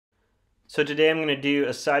So today I'm going to do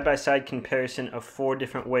a side-by-side comparison of 4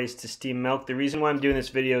 different ways to steam milk. The reason why I'm doing this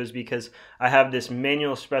video is because I have this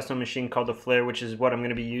manual espresso machine called the Flare, which is what I'm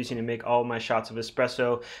going to be using to make all of my shots of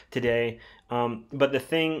espresso today. But the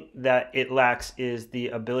thing that it lacks is the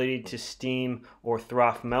ability to steam or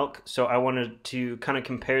froth milk. So I wanted to kind of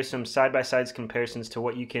compare some side-by-side comparisons to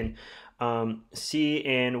what you can see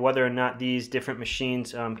and whether or not these different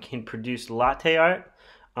machines can produce latte art.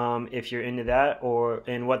 If you're into that,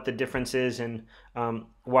 and what the difference is, and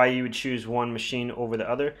why you would choose one machine over the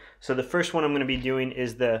other. So the first one I'm going to be doing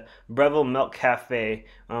is the Breville Milk Cafe,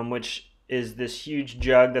 which is this huge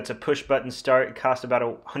jug that's a push button start. It costs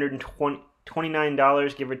about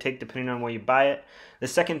 $129, give or take, depending on where you buy it. The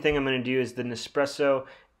second thing I'm going to do is the Nespresso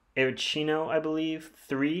Aeroccino, I believe,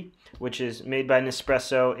 3, which is made by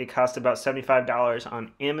Nespresso. It costs about $75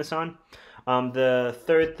 on Amazon. The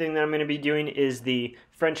third thing that I'm going to be doing is the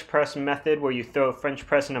French press method, where you throw a French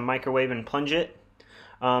press in a microwave and plunge it.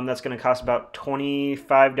 That's going to cost about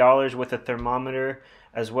 $25 with a thermometer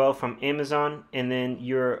as well from Amazon. And then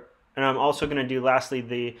I'm also going to do lastly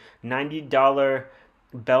the $90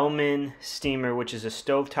 Bellman steamer, which is a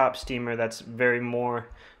stovetop steamer that's very more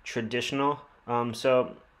traditional.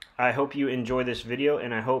 So I hope you enjoy this video,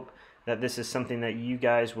 and I hope that this is something that you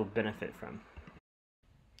guys will benefit from.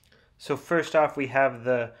 So first off, we have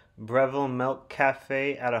the Breville Milk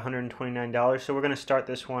Cafe at $129. So we're going to start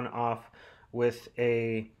this one off with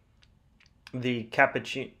the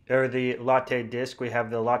cappuccino or the latte disc. We have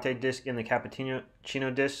the latte disc and the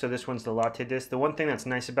cappuccino disc. So this one's the latte disc. The one thing that's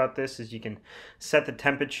nice about this is you can set the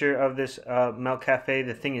temperature of this milk cafe.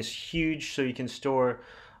 The thing is huge, so you can store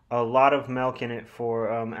a lot of milk in it for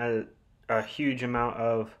a huge amount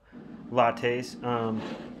of lattes.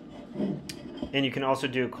 And you can also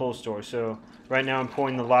do a cold store. So right now I'm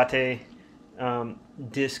pouring the latte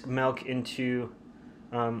disc milk into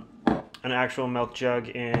an actual milk jug,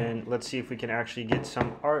 and let's see if we can actually get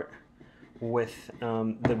some art with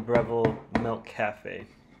the Breville Milk Cafe.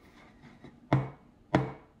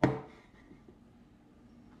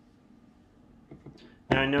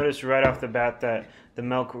 Now I noticed right off the bat that the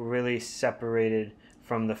milk really separated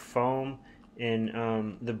from the foam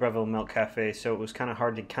in the Breville Milk Cafe, so it was kind of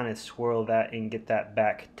hard to kind of swirl that and get that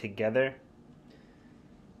back together.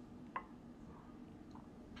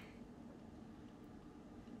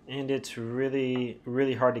 And it's really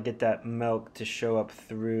hard to get that milk to show up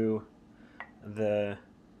through the...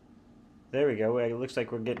 There we go. It looks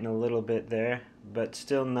like we're getting a little bit there, but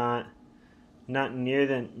still not near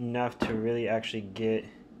enough to really actually get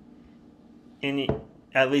any...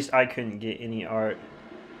 At least I couldn't get any art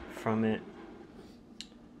from it.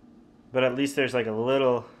 But at least there's like a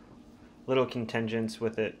little contingence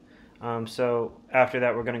with it. So after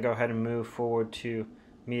that, we're going to go ahead and move forward to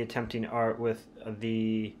me attempting art with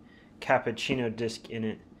the cappuccino disc in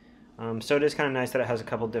it. So it is kind of nice that it has a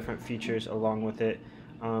couple different features along with it.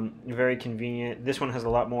 Very convenient. This one has a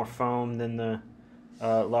lot more foam than the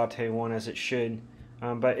latte one, as it should.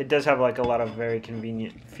 But it does have like a lot of very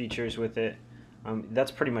convenient features with it.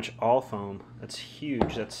 That's pretty much all foam. That's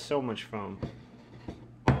huge. That's so much foam.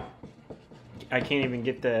 I can't even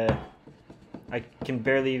get I can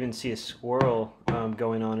barely even see a swirl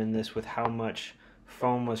going on in this with how much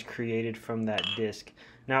foam was created from that disc.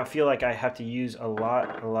 Now I feel like I have to use a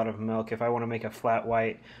lot of milk if I want to make a flat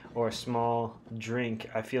white or a small drink.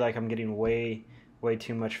 I feel like I'm getting way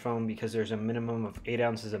too much foam, because there's a minimum of 8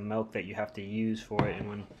 ounces of milk that you have to use for it, and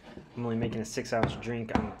when I'm only making a 6-ounce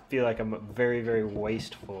drink, I feel like I'm very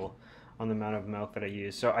wasteful on the amount of milk that I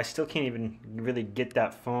use. So I still can't even really get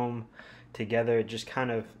that foam together. It just kind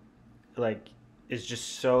of like is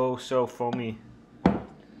just so foamy.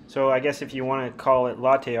 So I guess if you want to call it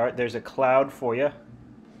latte art, there's a cloud for you.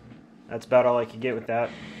 That's about all I could get with that.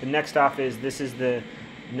 The next off is this is the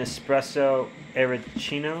Nespresso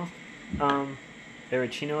Aeroccino,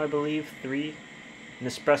 I believe, 3.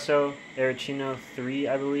 Nespresso Aeroccino 3,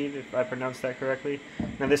 I believe, if I pronounced that correctly.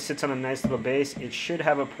 Now this sits on a nice little base. It should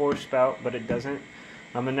have a pour spout, but it doesn't.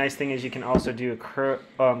 The nice thing is you can also do a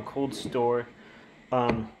cold stir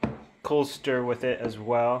with it as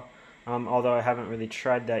well, although I haven't really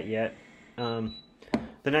tried that yet. The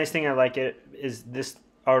nice thing I like it is this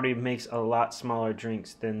already makes a lot smaller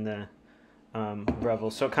drinks than the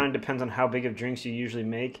Breville, so it kind of depends on how big of drinks you usually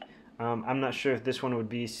make. I'm not sure if this one would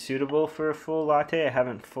be suitable for a full latte. I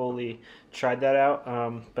haven't fully tried that out,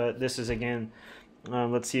 but this is, again,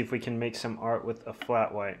 let's see if we can make some art with a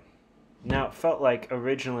flat white. Now it felt like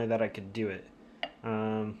originally that I could do it,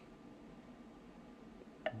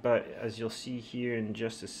 but as you'll see here in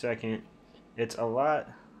just a second, it's a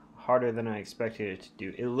lot harder than I expected it to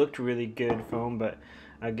do. It looked really good foam, but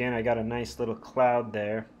Again, I got a nice little cloud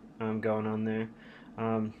there going on there.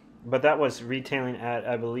 But that was retailing at,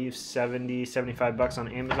 I believe, 75 bucks on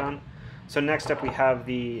Amazon. So next up we have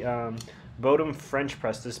the Bodum French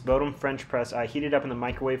press. This Bodum French press, I heated up in the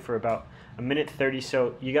microwave for about a minute 30.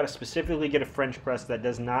 So you got to specifically get a French press that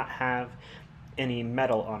does not have any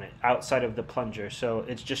metal on it outside of the plunger. So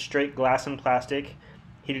it's just straight glass and plastic.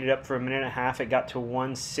 Heated it up for a minute and a half. It got to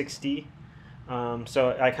 160.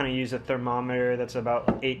 So I kind of use a thermometer that's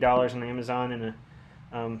about $8 on Amazon and a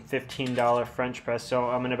 $15 French press. So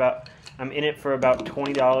I'm in it for about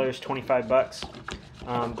 $20, 25 bucks.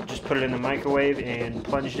 Just put it in the microwave and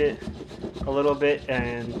plunged it a little bit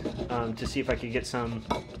and to see if I could get some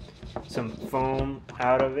foam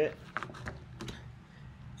out of it.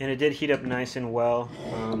 And it did heat up nice and well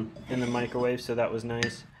in the microwave, so that was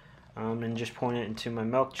nice. And just pouring it into my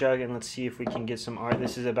milk jug, and let's see if we can get some art.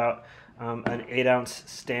 This is about an 8-ounce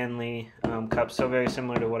Stanley cup, so very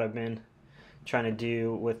similar to what I've been trying to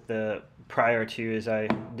do with the prior to, is I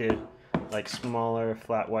did like smaller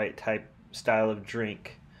flat white type style of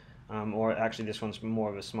drink, or actually this one's more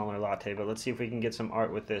of a smaller latte. But let's see if we can get some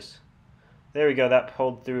art with this. There we go, that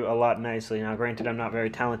pulled through a lot nicely. Now granted, I'm not very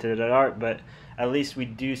talented at art, but at least we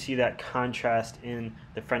do see that contrast in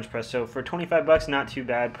the French press. So for 25 bucks, not too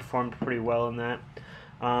bad, performed pretty well in that.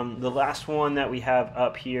 The last one that we have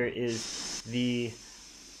up here is the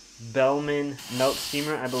Bellman Melt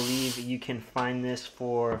Steamer. I believe you can find this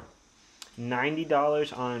for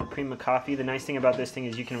 $90 on Prima Coffee. The nice thing about this thing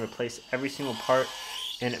is you can replace every single part,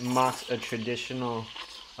 and it mocks a traditional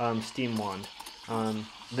steam wand.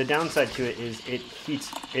 The downside to it is it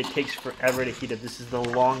takes forever to heat up. This is the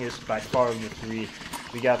longest by far of the three.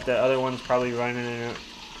 We got the other ones probably running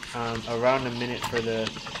around a minute for the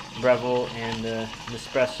Breville and the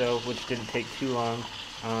Nespresso, which didn't take too long.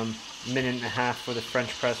 Minute and a half for the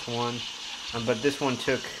French press one. But this one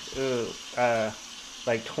took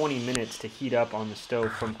like 20 minutes to heat up on the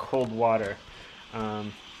stove from cold water.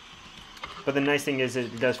 But the nice thing is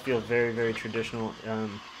it does feel very, very traditional,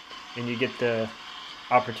 and you get the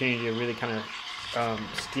opportunity to really kind of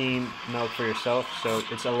steam milk for yourself. So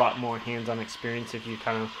it's a lot more hands-on experience if you're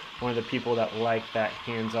kind of one of the people that like that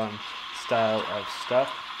hands-on style of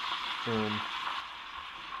stuff.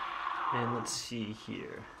 And let's see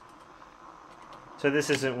here. So this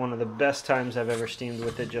isn't one of the best times I've ever steamed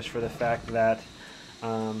with it, just for the fact that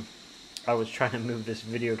I was trying to move this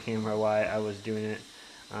video camera while I was doing it.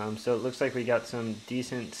 So it looks like we got some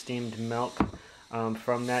decent steamed milk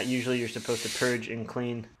from that. Usually you're supposed to purge and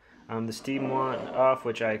clean the steam wand off,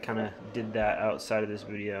 which I kind of did that outside of this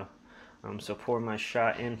video. So pour my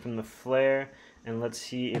shot in from the flare, and let's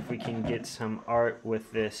see if we can get some art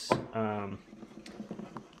with this,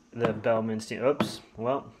 the Bellman steam. Oops,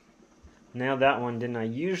 well, nailed that one, didn't I?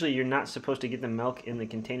 Usually you're not supposed to get the milk in the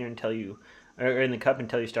container until you, or in the cup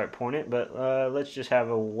until you start pouring it, but let's just have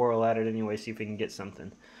a whirl at it anyway, see if we can get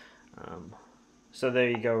something. So there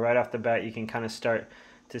you go, right off the bat you can kind of start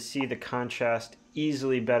to see the contrast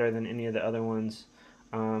easily better than any of the other ones.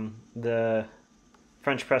 The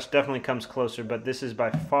French press definitely comes closer, but this is by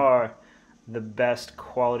far the best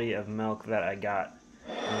quality of milk that I got,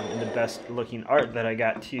 and the best looking art that I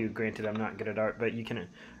got too. Granted, I'm not good at art, but you can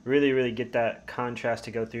really get that contrast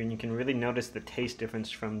to go through, and you can really notice the taste difference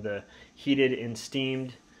from the heated and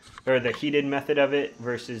steamed, or the heated method of it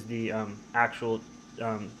versus the actual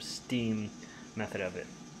steam method of it.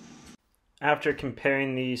 After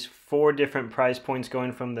comparing these 4 different price points,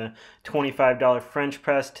 going from the $25 French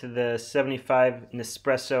press to the $75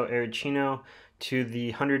 Nespresso Arancino to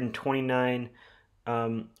the $129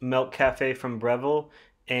 Milk Cafe from Breville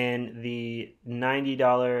and the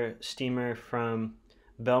 $90 steamer from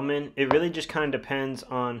Bellman, it really just kind of depends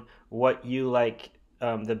on what you like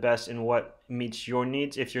the best and what meets your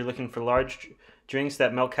needs. If you're looking for large drinks,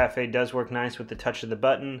 that Milk Cafe does work nice with the touch of the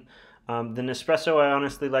button. The Nespresso I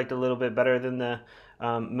honestly liked a little bit better than the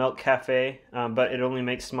Milk Cafe, but it only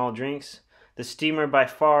makes small drinks. The steamer by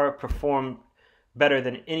far performed better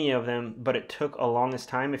than any of them, but it took a longest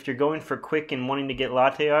time. If you're going for quick and wanting to get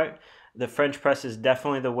latte art, the French press is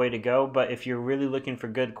definitely the way to go. But if you're really looking for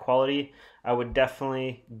good quality, I would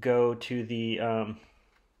definitely go to the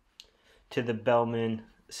Bellman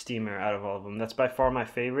steamer out of all of them. That's by far my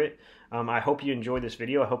favorite. I hope you enjoyed this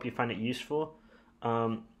video. I hope you find it useful.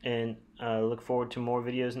 And look forward to more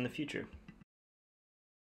videos in the future.